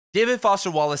David Foster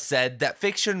Wallace said that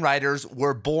fiction writers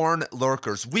were born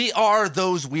lurkers. We are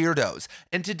those weirdos.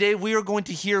 And today we are going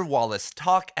to hear Wallace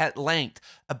talk at length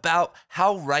about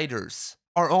how writers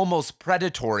are almost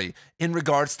predatory in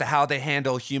regards to how they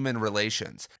handle human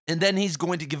relations. And then he's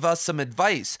going to give us some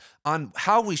advice on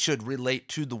how we should relate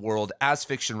to the world as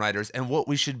fiction writers and what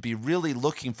we should be really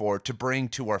looking for to bring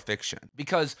to our fiction.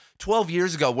 Because 12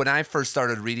 years ago, when I first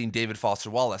started reading David Foster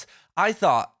Wallace, I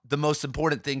thought the most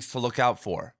important things to look out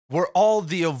for were all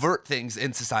the overt things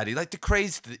in society, like the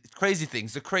crazy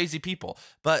things, the crazy people.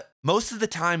 But most of the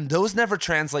time, those never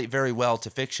translate very well to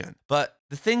fiction. But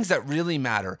the things that really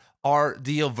matter are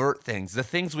the overt things, the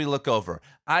things we look over.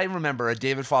 I remember a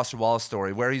David Foster Wallace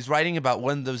story where he's writing about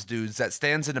one of those dudes that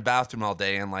stands in a bathroom all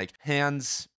day and like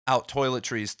hands out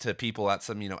toiletries to people at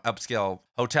some, upscale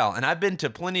hotel. And I've been to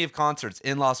plenty of concerts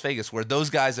in Las Vegas where those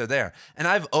guys are there. And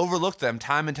I've overlooked them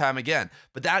time and time again.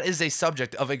 But that is a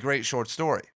subject of a great short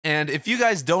story. And if you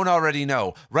guys don't already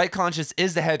know, Right Conscious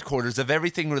is the headquarters of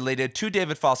everything related to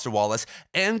David Foster Wallace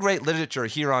and great literature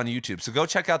here on YouTube. So go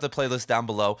check out the playlist down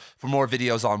below for more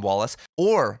videos on Wallace.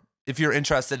 Or if you're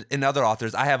interested in other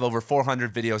authors, I have over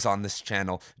 400 videos on this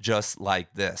channel just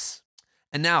like this.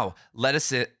 And now let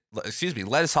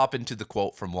us hop into the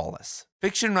quote from Wallace.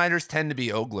 Fiction writers tend to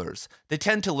be oglers. They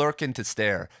tend to lurk and to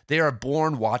stare. They are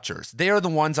born watchers. They are the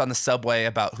ones on the subway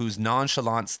about whose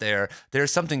nonchalant stare there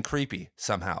is something creepy,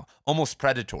 somehow, almost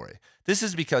predatory. This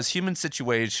is because human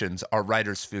situations are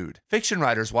writers' food. Fiction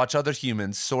writers watch other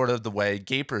humans sort of the way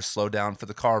gapers slow down for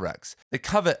the car wrecks. They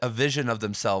covet a vision of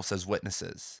themselves as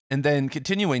witnesses. And then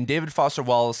continuing, David Foster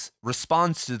Wallace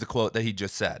responds to the quote that he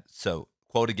just said. So,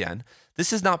 quote again,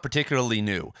 "This is not particularly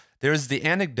new. There is the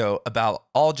anecdote about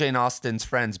all Jane Austen's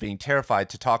friends being terrified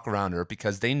to talk around her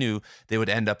because they knew they would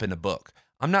end up in a book.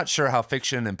 I'm not sure how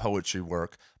fiction and poetry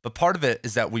work, but part of it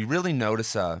is that we really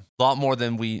notice a lot more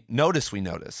than we notice.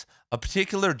 A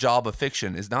particular job of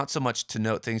fiction is not so much to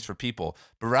note things for people,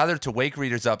 but rather to wake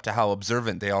readers up to how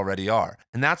observant they already are.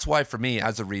 And that's why for me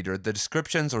as a reader, the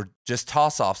descriptions or just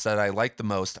toss-offs that I like the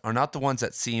most are not the ones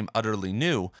that seem utterly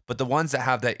new, but the ones that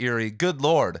have that eerie, good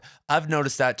Lord, I've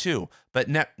noticed that too, but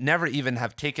never even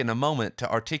have taken a moment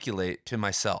to articulate to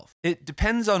myself. It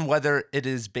depends on whether it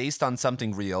is based on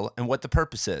something real and what the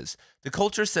purpose is. The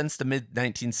culture since the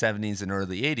mid-1970s and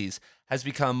early 80s has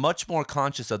become much more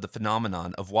conscious of the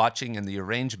phenomenon of watching and the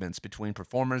arrangements between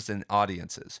performers and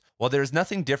audiences. While there is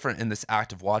nothing different in this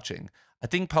act of watching, I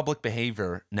think public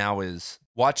behavior now is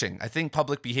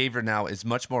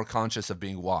much more conscious of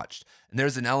being watched, and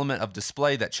there's an element of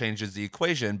display that changes the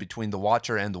equation between the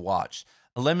watcher and the watched,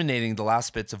 eliminating the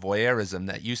last bits of voyeurism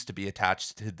that used to be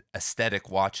attached to aesthetic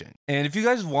watching. And if you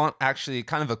guys want actually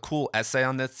kind of a cool essay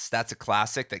on this, that's a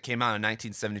classic that came out in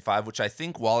 1975, which I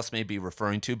think Wallace may be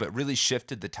referring to, but really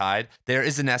shifted the tide. There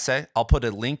is an essay. I'll put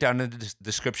a link down in the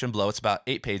description below. It's about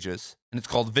 8 pages. And it's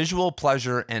called Visual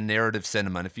Pleasure and Narrative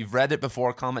Cinema. And if you've read it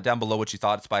before, comment down below what you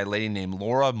thought. It's by a lady named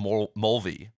Laura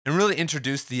Mulvey. And really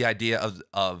introduced the idea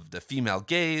of the female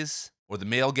gaze, or the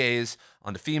male gaze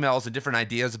onto females, and different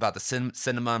ideas about the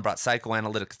cinema, and brought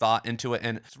psychoanalytic thought into it.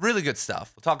 And it's really good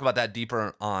stuff. We'll talk about that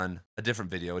deeper on a different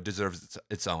video. It deserves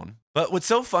its own. But what's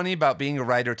so funny about being a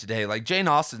writer today, like Jane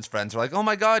Austen's friends are like, oh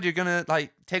my God, you're gonna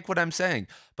like take what I'm saying.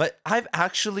 But I've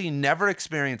actually never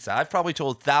experienced that. I've probably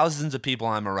told thousands of people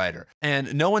I'm a writer,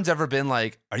 and no one's ever been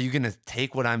like, are you gonna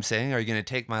take what I'm saying? Are you gonna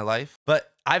take my life? But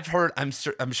I've heard, I'm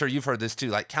sure you've heard this too,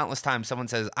 like countless times someone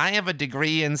says, I have a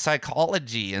degree in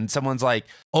psychology. And someone's like,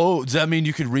 oh, does that mean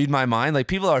you could read my mind? Like,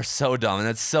 people are so dumb, and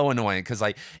that's so annoying because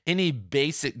like any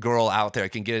basic girl out there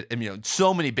can get,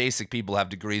 so many basic people have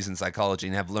degrees in psychology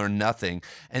and have learned nothing.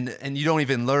 And you don't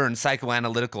even learn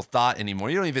psychoanalytical thought anymore.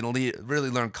 You don't even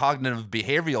really learn cognitive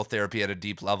behavioral therapy at a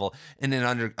deep level in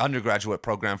an undergraduate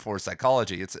program for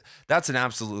psychology. That's an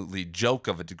absolutely joke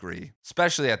of a degree,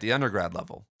 especially at the undergrad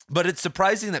level. But it's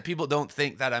surprising that people don't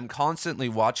think that I'm constantly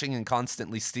watching and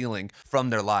constantly stealing from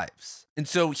their lives. And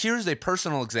so here's a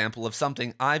personal example of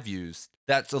something I've used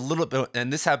that's a little bit,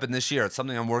 and this happened this year, it's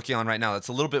something I'm working on right now that's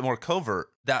a little bit more covert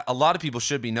that a lot of people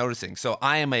should be noticing. So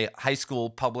I am a high school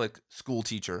public school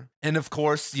teacher. And of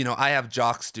course, I have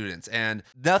jock students, and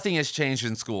nothing has changed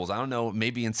in schools. I don't know,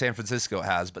 maybe in San Francisco it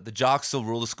has, but the jocks still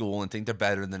rule the school and think they're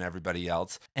better than everybody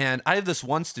else. And I have this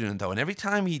one student though, and every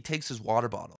time he takes his water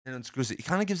bottle and unscrews it, he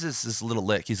kind of gives this little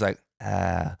lick. He's like,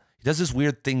 He does this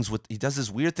weird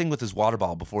thing with his water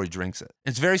bottle before he drinks it.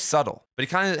 It's very subtle, but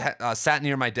he kind of sat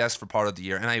near my desk for part of the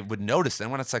year, and I would notice.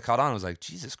 And when I caught on, I was like,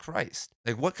 Jesus Christ,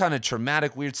 like what kind of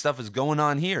traumatic, weird stuff is going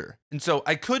on here? And so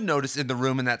I could notice in the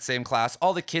room in that same class,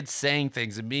 all the kids saying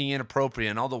things and being inappropriate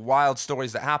and all the wild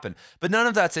stories that happen. But none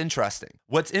of that's interesting.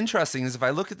 What's interesting is if I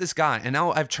look at this guy, and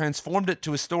now I've transformed it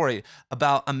to a story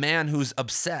about a man who's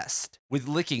obsessed with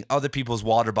licking other people's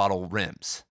water bottle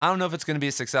rims. I don't know if it's going to be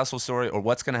a successful story or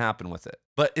what's going to happen with it,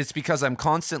 but it's because I'm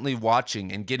constantly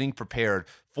watching and getting prepared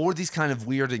for these kind of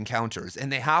weird encounters,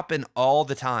 and they happen all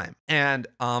the time. And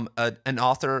an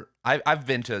author, I've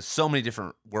been to so many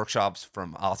different workshops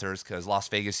from authors because Las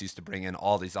Vegas used to bring in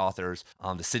all these authors.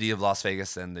 The city of Las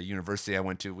Vegas and the university I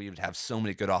went to, we would have so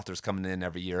many good authors coming in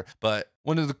every year. But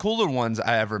one of the cooler ones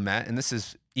I ever met, and this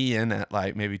is Ian at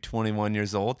like maybe 21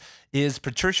 years old, is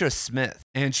Patricia Smith.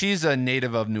 And she's a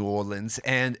native of New Orleans.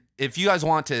 And if you guys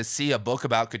want to see a book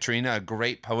about Katrina, a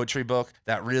great poetry book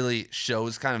that really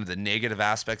shows kind of the negative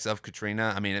aspects of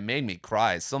Katrina, I mean, it made me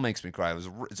cry. It still makes me cry.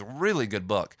 It's a really good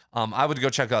book. I would go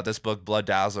check out this book, Blood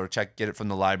Dazzler. Get it from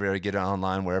the library, get it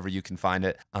online, wherever you can find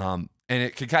it. And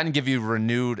it could kind of give you a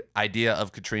renewed idea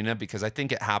of Katrina because I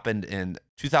think it happened in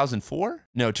 2004?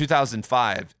 No,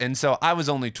 2005. And so I was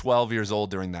only 12 years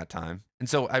old during that time. And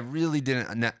so I really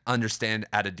didn't understand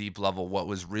at a deep level what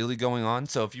was really going on.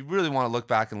 So if you really want to look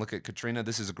back and look at Katrina,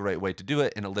 this is a great way to do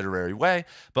it in a literary way.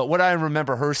 But what I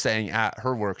remember her saying at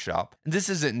her workshop, and this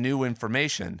isn't new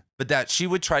information, but that she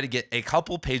would try to get a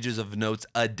couple pages of notes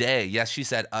a day. Yes, she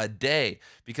said a day,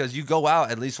 because you go out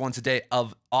at least once a day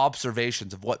of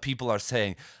observations of what people are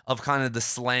saying, of kind of the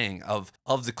slang of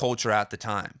the culture at the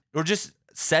time, or just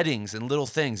settings and little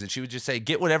things. And she would just say,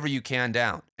 get whatever you can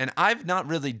down. And I've not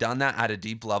really done that at a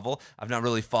deep level. I've not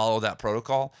really followed that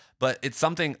protocol, but it's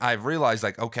something I've realized,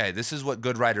 like, okay, this is what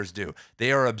good writers do.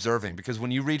 They are observing, because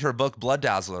when you read her book, Blood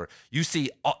Dazzler, you see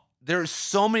there's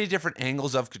so many different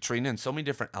angles of Katrina and so many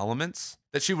different elements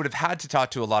that she would have had to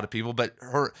talk to a lot of people, but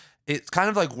it's kind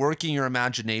of like working your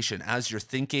imagination as you're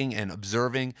thinking and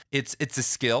observing. It's a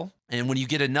skill. And when you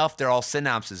get enough, they're all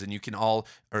synapses, and you can all,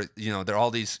 or, they're all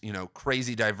these,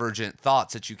 crazy divergent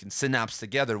thoughts that you can synapse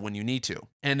together when you need to.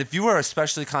 And if you are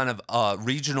especially kind of a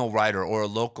regional writer or a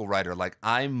local writer, like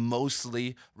I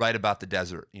mostly write about the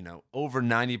desert, over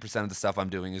 90% of the stuff I'm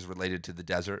doing is related to the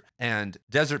desert, and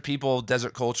desert people,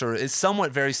 desert culture is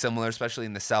somewhat very similar, especially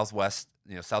in the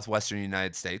southwestern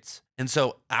United States. And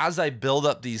so as I build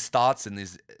up these thoughts and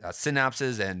these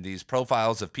synapses and these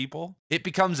profiles of people, it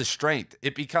becomes a strength.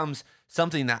 It becomes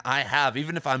something that I have,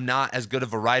 even if I'm not as good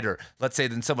of a writer, let's say,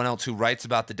 than someone else who writes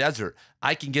about the desert.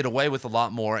 I can get away with a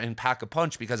lot more and pack a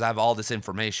punch because I have all this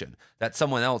information that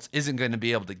someone else isn't going to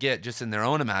be able to get just in their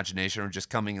own imagination or just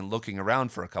coming and looking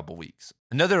around for a couple weeks.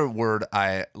 Another word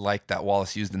I like that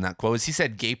Wallace used in that quote is he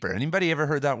said gaper. Anybody ever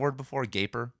heard that word before,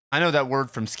 gaper? I know that word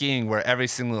from skiing, where every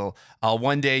single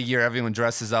one day a year, everyone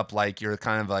dresses up like you're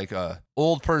kind of like a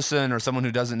old person or someone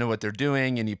who doesn't know what they're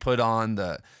doing, and you put on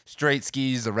the straight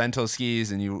skis, the rental skis,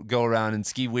 and you go around and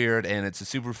ski weird, and it's a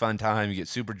super fun time. You get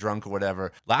super drunk or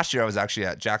whatever. Last year, I was actually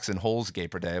at Jackson Hole's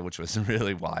Gaper Day, which was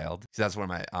really wild. That's where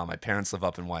my parents live,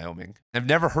 up in Wyoming. I've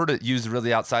never heard it used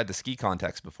really outside the ski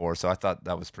context before, so I thought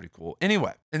that was pretty cool.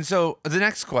 Anyway, and so the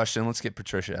next question, let's get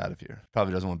Patricia out of here.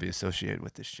 Probably doesn't want to be associated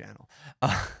with this channel.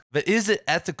 But is it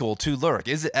ethical to lurk?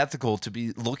 Is it ethical to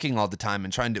be looking all the time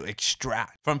and trying to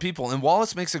extract from people? And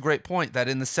Wallace makes a great point that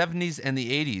in the 70s and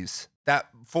the 80s, that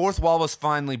fourth wall was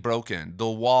finally broken. The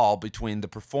wall between the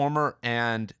performer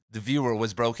and the viewer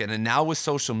was broken. And now with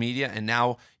social media, and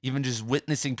now even just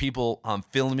witnessing people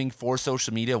filming for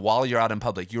social media while you're out in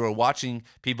public, you are watching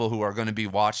people who are going to be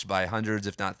watched by hundreds,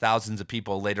 if not thousands of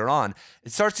people later on.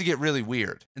 It starts to get really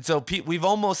weird. And so we've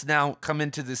almost now come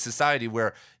into this society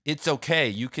where it's okay.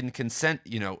 You can consent,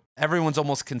 everyone's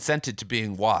almost consented to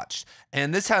being watched.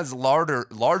 And this has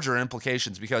larger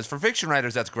implications, because for fiction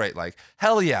writers, that's great. Like,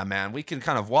 hell yeah, man, we can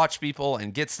kind of watch people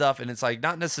and get stuff. And it's like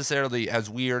not necessarily as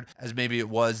weird as maybe it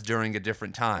was during a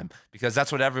different time, because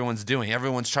that's what everyone's doing.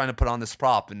 Everyone's trying to put on this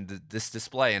prop and this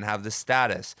display and have this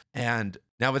status. And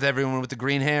now with everyone with the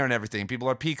green hair and everything, people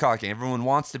are peacocking. Everyone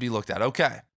wants to be looked at.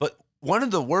 Okay. But one of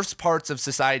the worst parts of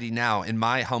society now, in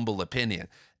my humble opinion,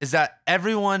 is that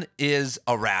everyone is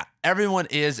a rat. Everyone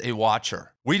is a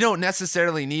watcher. We don't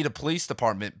necessarily need a police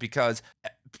department, because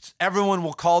everyone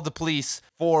will call the police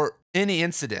for any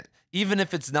incident, even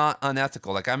if it's not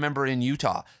unethical. Like I remember in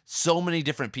Utah, so many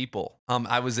different people.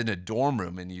 I was in a dorm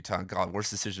room in Utah. God,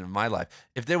 worst decision of my life.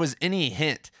 If there was any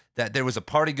hint that there was a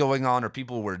party going on or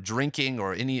people were drinking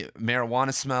or any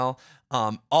marijuana smell,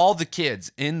 all the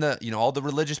kids in the, all the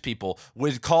religious people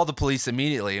would call the police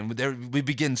immediately, and we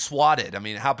begin swatted. I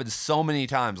mean, it happened so many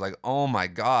times, like, oh my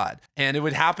God. And it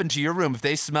would happen to your room. If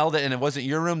they smelled it and it wasn't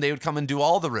your room, they would come and do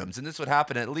all the rooms. And this would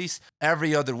happen at least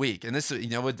every other week. And this,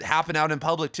 would happen out in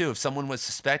public too. If someone was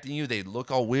suspecting you, they'd look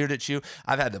all weird at you.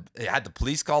 I've had the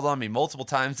police called on me multiple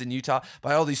times in Utah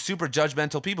by all these super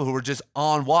judgmental people who were just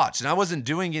on watch. And I wasn't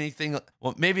doing anything,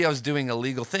 well, maybe I was doing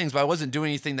illegal things, but I wasn't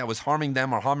doing anything that was harming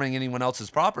them or harming anyone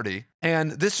else's property.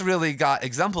 And this really got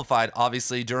exemplified,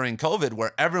 obviously, during COVID,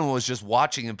 where everyone was just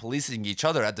watching and policing each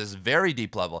other at this very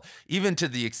deep level, even to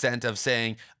the extent of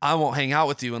saying, I won't hang out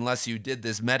with you unless you did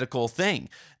this medical thing.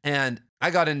 And I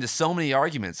got into so many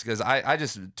arguments because I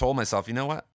just told myself, you know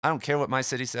what? I don't care what my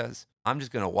city says. I'm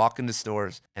just going to walk into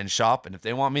stores and shop. And if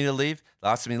they want me to leave, they'll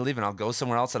ask me to leave, and I'll go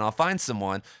somewhere else and I'll find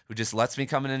someone who just lets me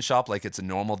come in and shop like it's a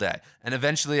normal day. And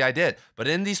eventually I did. But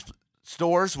in these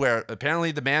stores where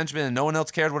apparently the management and no one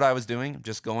else cared what I was doing,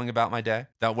 just going about my day,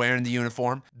 without wearing the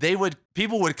uniform,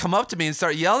 people would come up to me and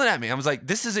start yelling at me. I was like,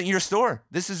 this isn't your store.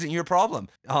 This isn't your problem.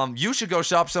 You should go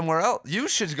shop somewhere else. You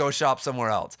should go shop somewhere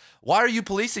else. Why are you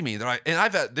policing me? They're like,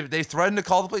 and they threatened to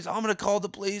call the police. I'm going to call the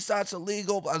police. That's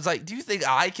illegal. I was like, do you think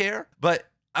I care? But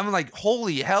I'm like,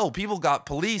 holy hell, people got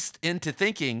policed into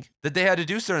thinking that they had to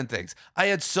do certain things. I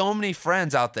had so many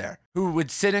friends out there who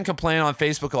would sit and complain on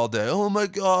Facebook all day. Oh my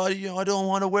God, I don't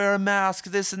want to wear a mask,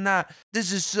 this and that.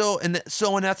 This is so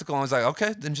unethical. And I was like,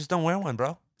 okay, then just don't wear one,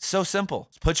 bro. So simple.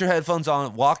 Just put your headphones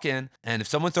on, walk in, and if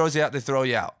someone throws you out, they throw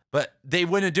you out. But they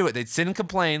wouldn't do it. They'd sit and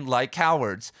complain like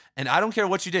cowards. And I don't care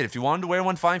what you did. If you wanted to wear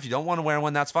one, fine. If you don't want to wear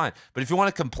one, that's fine. But if you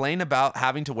want to complain about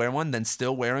having to wear one, then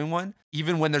still wearing one,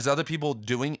 even when there's other people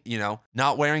doing,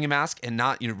 not wearing a mask and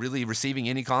not, really receiving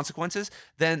any consequences,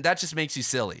 then that just makes you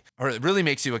silly, or it really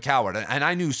makes you a coward. And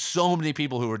I knew so many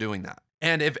people who were doing that.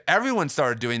 And if everyone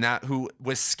started doing that who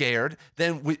was scared,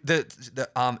 then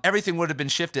everything would have been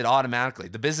shifted automatically.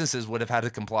 The businesses would have had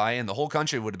to comply, and the whole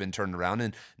country would have been turned around,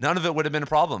 and none of it would have been a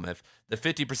problem if the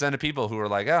 50% of people who were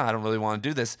like, oh, I don't really want to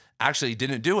do this, actually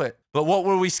didn't do it. But what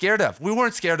were we scared of? We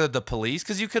weren't scared of the police,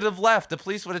 because you could have left. The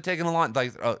police would have taken a long,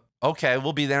 like, okay,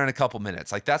 we'll be there in a couple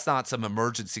minutes. Like, that's not some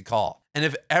emergency call. And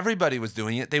if everybody was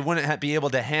doing it, they wouldn't be able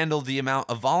to handle the amount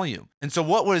of volume. And so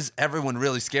what was everyone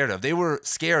really scared of? They were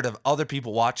scared of other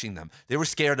people watching them. They were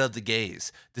scared of the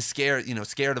gaze,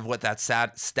 scared of what that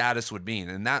sad status would mean.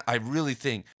 And that, I really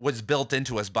think, was built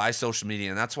into us by social media.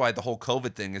 And that's why the whole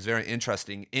COVID thing is very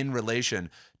interesting in relation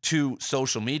to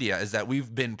social media, is that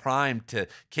we've been primed to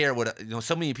care what,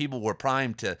 so many people were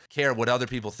primed to care what other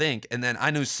people think. And then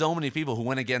I knew so many people who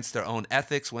went against their own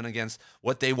ethics, went against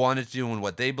what they wanted to do and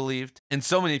what they believed. And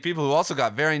so many people who also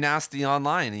got very nasty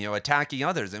online, attacking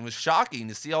others. And it was shocking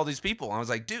to see all these people. I was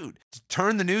like, dude,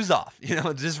 turn the news off,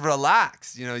 just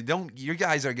relax. You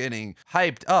guys are getting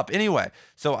hyped up anyway.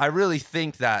 So I really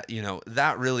think that,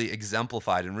 that really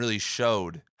exemplified and really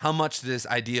showed how much this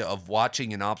idea of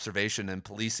watching and observation and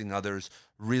policing others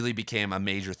really became a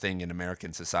major thing in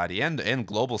American society and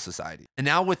global society. And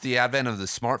now with the advent of the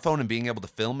smartphone and being able to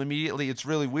film immediately, it's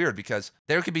really weird because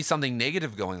there could be something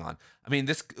negative going on. I mean,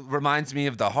 this reminds me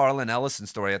of the Harlan Ellison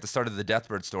story at the start of the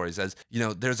Deathbird stories. As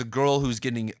there's a girl who's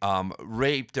getting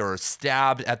raped or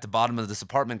stabbed at the bottom of this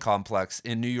apartment complex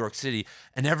in New York City,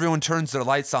 and everyone turns their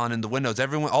lights on in the windows.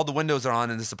 All the windows are on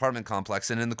in this apartment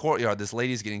complex, and in the courtyard, this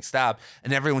lady's getting stabbed,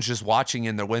 and everyone's just watching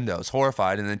in their windows,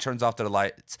 horrified, and then turns off their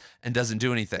lights and doesn't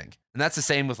do anything. And that's the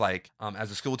same with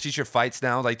as a school teacher fights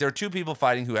now. Like, there are two people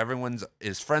fighting who everyone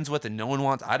is friends with, and no one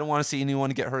wants. I don't want to see anyone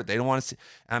get hurt. They don't want to see.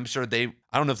 I'm sure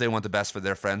I don't know if they want the best for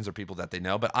their friends or people that they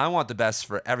know, but I want the best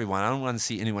for everyone. I don't want to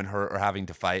see anyone hurt or having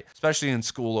to fight, especially in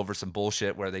school over some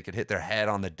bullshit where they could hit their head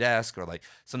on the desk or like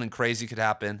something crazy could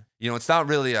happen. It's not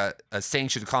really a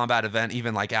sanctioned combat event,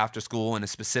 even like after school in a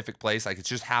specific place. Like, it's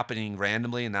just happening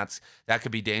randomly, and that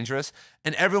could be dangerous.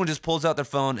 And everyone just pulls out their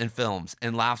phone and films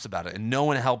and laughs about it, and no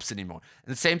one helps anymore.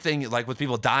 And the same thing like with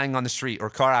people dying on the street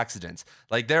or car accidents.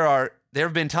 Like, there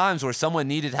have been times where someone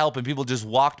needed help and people just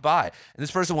walked by. And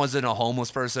this person wasn't a homeless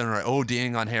person or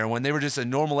ODing on heroin. They were just a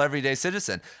normal everyday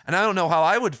citizen. And I don't know how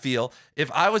I would feel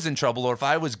if I was in trouble or if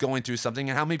I was going through something,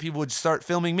 and how many people would start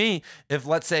filming me if,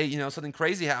 let's say, something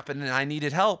crazy happened and I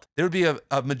needed help. There would be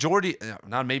a majority,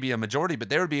 not maybe a majority, but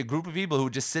there would be a group of people who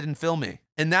would just sit and film me.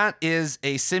 And that is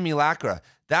a simulacra.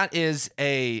 That is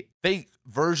a fake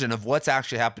version of what's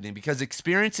actually happening, because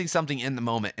experiencing something in the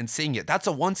moment and seeing it, that's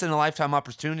a once in a lifetime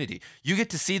opportunity. You get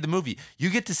to see the movie. You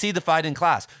get to see the fight in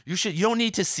class. You don't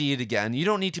need to see it again. You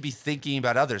don't need to be thinking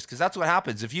about others, because that's what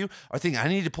happens. If you are thinking, I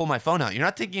need to pull my phone out, you're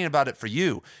not thinking about it for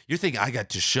you. You're thinking, I got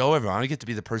to show everyone. I get to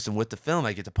be the person with the film.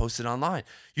 I get to post it online.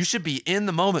 You should be in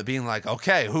the moment being like,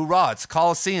 okay, hoorah, it's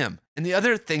Coliseum. And the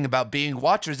other thing about being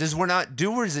watchers is we're not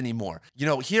doers anymore. You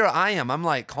know, here I am. I'm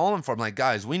like calling for, I'm like,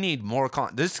 guys, we need more.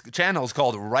 This channel is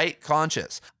called Right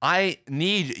Conscious. I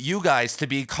need you guys to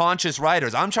be conscious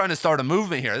writers. I'm trying to start a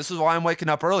movement here. This is why I'm waking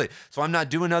up early, so I'm not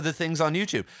doing other things on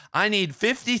YouTube. I need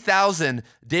 50,000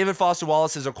 David Foster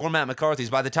Wallaces or Cormac McCarthy's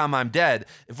by the time I'm dead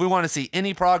if we want to see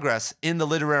any progress in the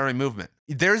literary movement.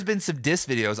 There's been some diss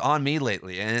videos on me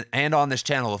lately and on this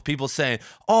channel of people saying,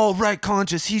 oh, Right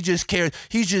Conscious, he just cares.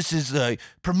 He just is like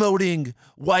promoting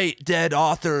white dead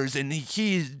authors, and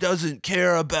he doesn't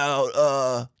care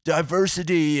about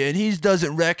diversity, and he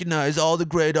doesn't recognize all the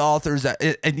great authors.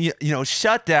 And you know,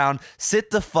 shut down, sit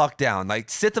the fuck down. Like,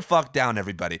 sit the fuck down,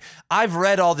 everybody. I've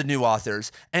read all the new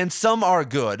authors, and some are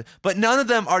good, but none of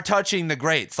them are touching the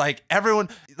greats. Like, everyone,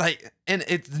 like, and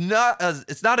it's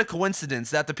not a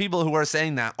coincidence that the people who are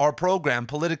saying that are programmed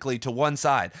politically to one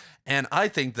side. And I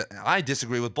think that I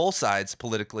disagree with both sides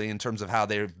politically in terms of how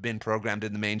they've been programmed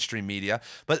in the mainstream media.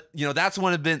 But, you know, that's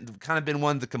one of been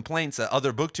one of the complaints that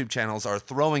other booktube channels are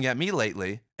throwing at me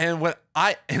lately. And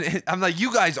I'm like,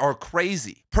 you guys are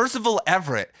crazy. Percival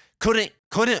Everett couldn't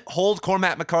hold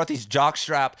Cormac McCarthy's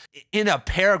jockstrap in a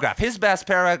paragraph. His best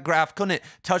paragraph couldn't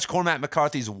touch Cormac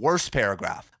McCarthy's worst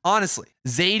paragraph. Honestly,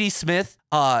 Zadie Smith,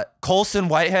 Colson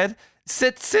Whitehead,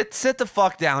 sit the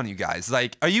fuck down, you guys.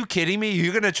 Like, are you kidding me?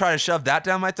 You're gonna try to shove that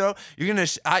down my throat?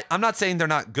 I'm not saying they're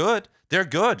not good. They're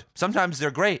good. Sometimes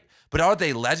they're great. But are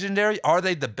they legendary? Are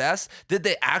they the best? Did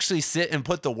they actually sit and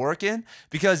put the work in?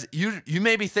 Because you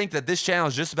maybe think that this channel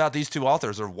is just about these two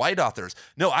authors or white authors.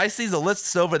 No, I see the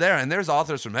lists over there, and there's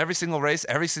authors from every single race,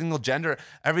 every single gender,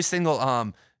 every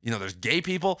single, you know, there's gay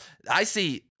people. I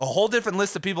see a whole different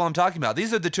list of people I'm talking about.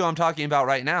 These are the two I'm talking about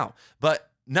right now. But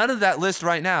none of that list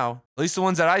right now, at least the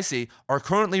ones that I see, are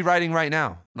currently writing right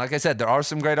now. Like I said, there are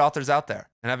some great authors out there.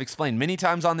 And I've explained many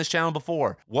times on this channel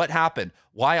before what happened,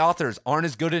 why authors aren't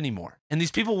as good anymore. And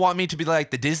these people want me to be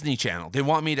like the Disney Channel. They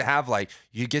want me to have, like,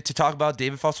 you get to talk about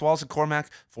David Foster Wallace and Cormac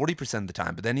 40% of the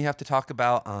time, but then you have to talk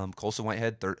about Colson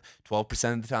Whitehead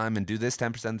 12% of the time, and do this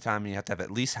 10% of the time, and you have to have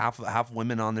at least half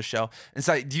women on the show. And it's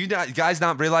like, do you guys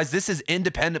not realize this is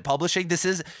independent publishing?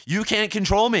 You can't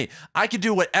control me. I can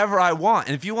do whatever I want.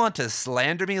 And if you want to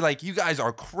slander me, like, you guys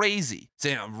are crazy,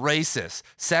 saying I'm racist,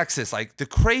 sexist, like the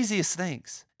craziest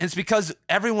things. And it's because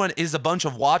everyone is a bunch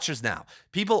of watchers now.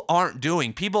 People aren't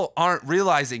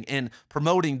realizing and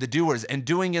promoting the doers and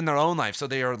doing in their own life. So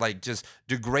they are like just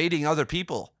degrading other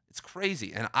people. It's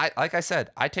crazy. And like I said,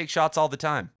 I take shots all the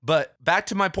time. But back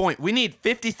to my point, we need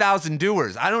 50,000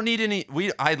 doers. I don't need any,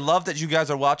 I love that you guys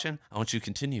are watching. I want you to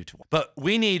continue to watch. But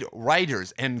we need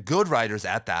writers, and good writers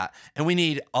at that. And we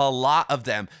need a lot of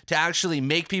them to actually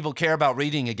make people care about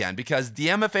reading again, because the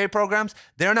MFA programs,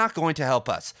 they're not going to help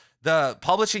us. The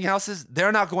publishing houses,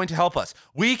 they're not going to help us.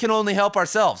 We can only help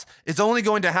ourselves. It's only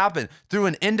going to happen through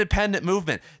an independent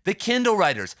movement. The Kindle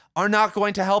writers are not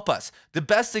going to help us. The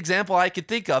best example I could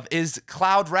think of is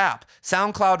Cloud Rap,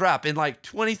 SoundCloud Rap. In like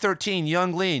 2013,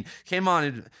 Young Lean came on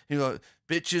and, you know,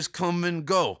 bitches come and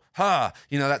go, ha.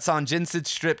 You know, that song, Jinsid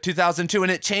Strip, 2002,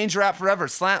 and it changed rap forever.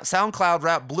 SoundCloud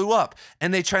Rap blew up,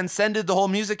 and they transcended the whole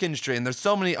music industry. And there's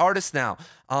so many artists now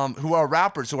who are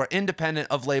rappers, who are independent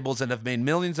of labels and have made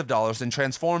millions of dollars and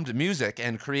transformed music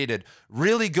and created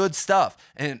really good stuff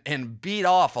and beat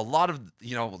off a lot of,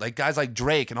 you know, like guys like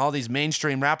Drake and all these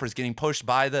mainstream rappers getting pushed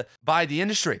by the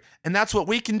industry. And that's what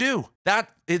we can do.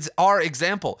 That is our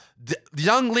example.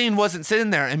 Young Lean wasn't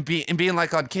sitting there and being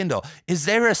like on Kindle, is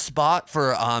there a spot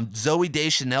for Zoe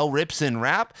Deschanel rips in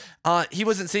rap? He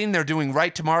wasn't sitting there doing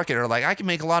right to market or like, I can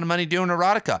make a lot of money doing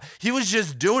erotica. He was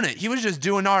just doing it. He was just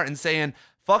doing art and saying,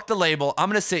 fuck the label, I'm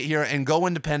going to sit here and go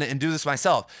independent and do this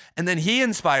myself. And then he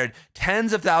inspired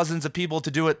tens of thousands of people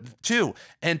to do it too.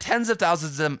 And tens of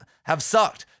thousands of them have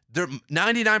sucked.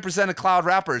 99% of cloud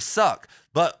rappers suck,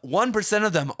 but 1%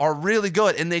 of them are really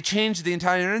good, and they change the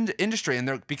entire industry.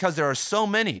 And because there are so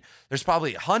many, there's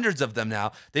probably hundreds of them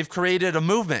now, they've created a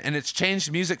movement, and it's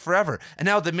changed music forever. And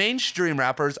now the mainstream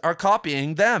rappers are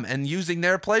copying them and using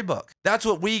their playbook. That's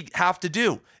what we have to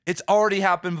do. It's already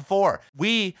happened before.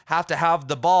 We have to have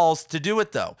the balls to do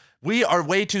it, though. We are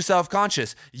way too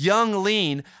self-conscious. Young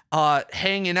Lean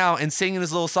hanging out and singing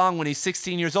his little song when he's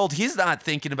 16 years old. He's not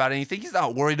thinking about anything. He's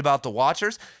not worried about the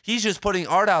watchers. He's just putting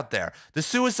art out there. The The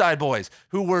Suicide Boys,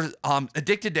 who were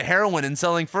addicted to heroin and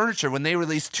selling furniture when they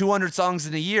released 200 songs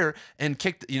in a year and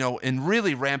kicked, and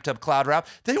really ramped up cloud rap.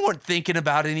 They weren't thinking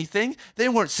about anything. They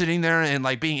weren't sitting there and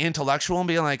like being intellectual and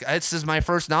being like, this is my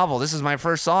first novel. This is my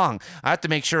first song. I have to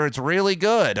make sure it's really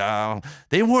good.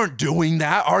 They weren't doing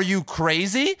that. Are you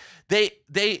crazy?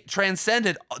 They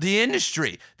transcended the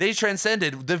industry. They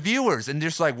transcended the viewers, and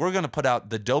just like, we're going to put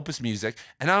out the dopest music,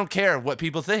 and I don't care what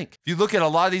people think. If you look at a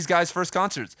lot of these guys' first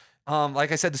concerts,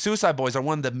 like I said, the Suicide Boys are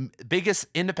one of the biggest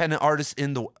independent artists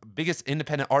in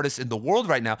the world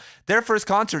right now. Their first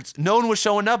concerts, no one was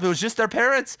showing up. It was just their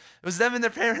parents. It was them and their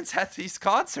parents at these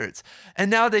concerts. And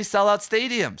now they sell out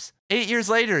stadiums 8 years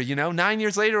later, 9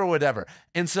 years later or whatever.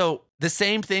 And so the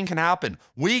same thing can happen.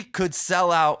 We can't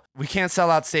sell out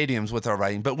stadiums with our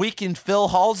writing, but we can fill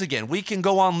halls again. We can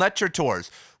go on lecture tours.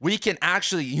 We can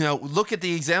actually, look at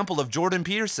the example of Jordan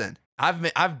Peterson.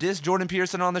 I've dissed Jordan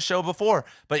Peterson on the show before,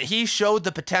 but he showed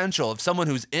the potential of someone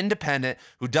who's independent,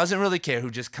 who doesn't really care,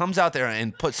 who just comes out there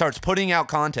and starts putting out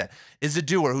content, is a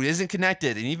doer, who isn't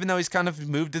connected. And even though he's kind of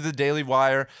moved to the Daily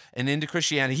Wire and into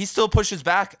Christianity, he still pushes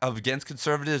back against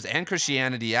conservatives and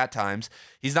Christianity at times.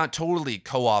 He's not totally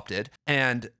co-opted.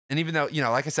 And even though,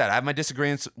 like I said, I have my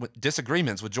disagreements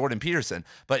with Jordan Peterson,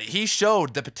 but he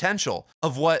showed the potential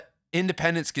of what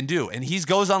independence can do. And he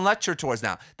goes on lecture tours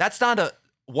now. That's not a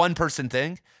one-person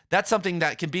thing. That's something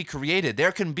that can be created.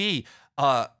 There can be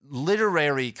a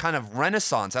literary kind of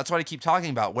renaissance. That's what I keep talking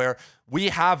about, where we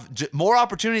have more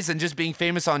opportunities than just being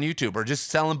famous on YouTube or just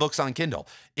selling books on Kindle.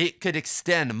 It could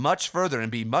extend much further and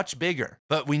be much bigger,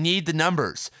 but we need the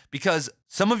numbers, because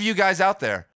some of you guys out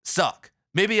there suck.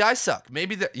 Maybe I suck.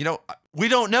 Maybe we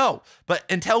don't know. But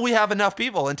until we have enough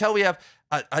people, until we have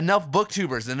enough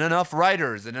booktubers and enough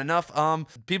writers and enough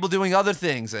people doing other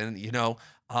things, and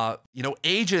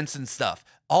agents and stuff,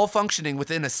 all functioning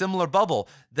within a similar bubble,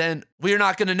 then we're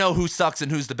not going to know who sucks and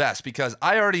who's the best, because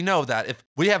I already know that if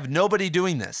we have nobody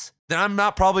doing this, then I'm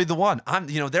not probably the one.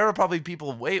 There are probably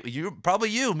people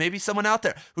maybe someone out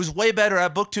there who's way better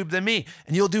at BookTube than me,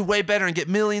 and you'll do way better and get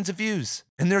millions of views.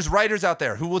 And there's writers out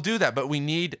there who will do that, but we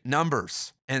need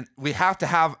numbers. And we have to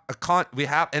have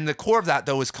and the core of that,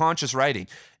 though, is conscious writing.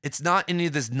 It's not any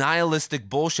of this nihilistic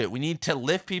bullshit. We need to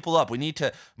lift people up. We need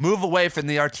to move away from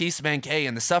the artiste manqué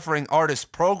and the suffering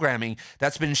artist programming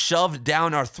that's been shoved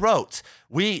down our throats.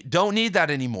 We don't need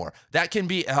that anymore. That can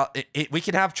be, we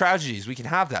can have tragedies, we can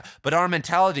have that, but our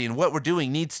mentality and what we're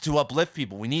doing needs to uplift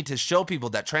people. We need to show people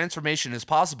that transformation is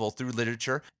possible through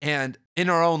literature and in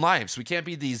our own lives. We can't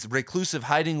be these reclusive,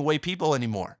 hiding away people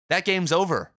anymore. That game's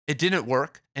over. It didn't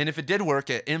work. And if it did work,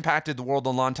 it impacted the world a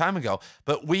long time ago.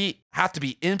 But we have to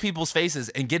be in people's faces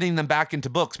and getting them back into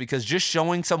books, because just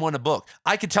showing someone a book,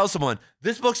 I could tell someone,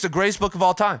 this book's the greatest book of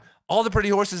all time. All the Pretty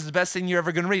Horses is the best thing you're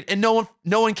ever going to read. And no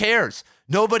one cares.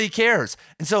 Nobody cares.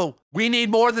 And so we need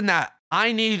more than that.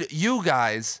 I need you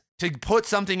guys to put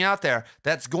something out there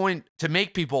that's going to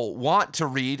make people want to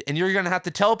read. And you're going to have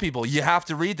to tell people, you have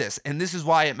to read this. And this is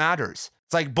why it matters.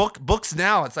 It's like books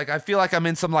now. It's like, I feel like I'm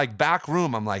in some like back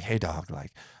room. I'm like, hey dog,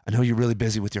 like, I know you're really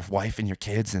busy with your wife and your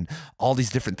kids and all these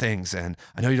different things. And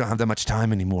I know you don't have that much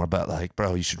time anymore, but like,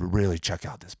 bro, you should really check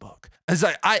out this book. It's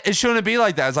like, it shouldn't be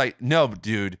like that. It's like, no,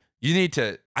 dude, we need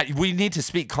to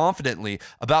speak confidently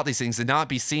about these things and not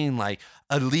be seen like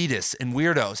elitists and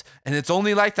weirdos. And it's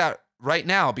only like that right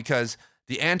now because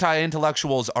the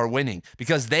anti-intellectuals are winning,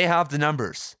 because they have the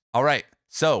numbers. All right.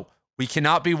 So we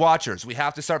cannot be watchers. We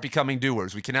have to start becoming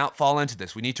doers. We cannot fall into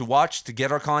this. We need to watch to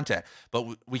get our content, but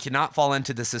we cannot fall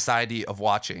into the society of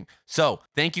watching. So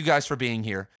thank you guys for being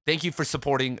here. Thank you for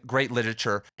supporting great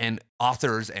literature and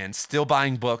authors and still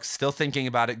buying books, still thinking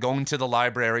about it, going to the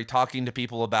library, talking to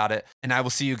people about it. And I will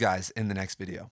see you guys in the next video.